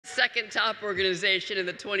second top organization in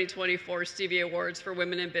the 2024 Stevie Awards for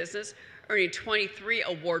Women in Business, earning 23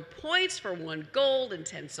 award points for 1 gold and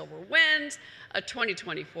 10 silver wins, a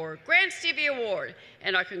 2024 Grand Stevie Award.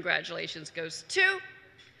 And our congratulations goes to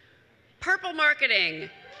Purpol Marketing,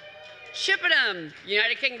 Chippenham,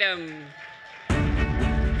 United Kingdom.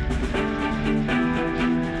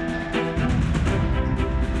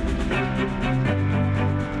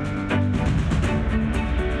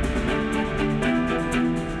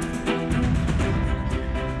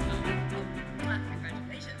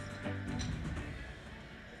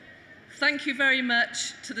 Thank you very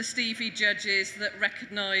much to the Stevie judges that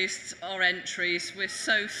recognised our entries. We're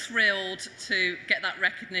so thrilled to get that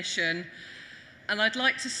recognition. And I'd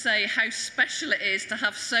like to say how special it is to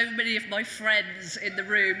have so many of my friends in the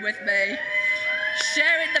room with me,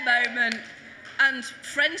 sharing the moment, and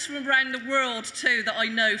friends from around the world too that I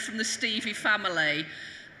know from the Stevie family.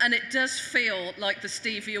 And it does feel like the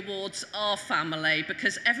Stevie Awards are family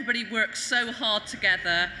because everybody works so hard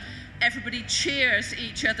together. Everybody cheers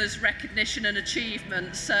each other's recognition and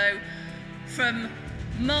achievement. So from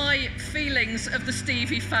my feelings of the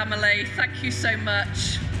Stevie family, thank you so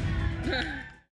much.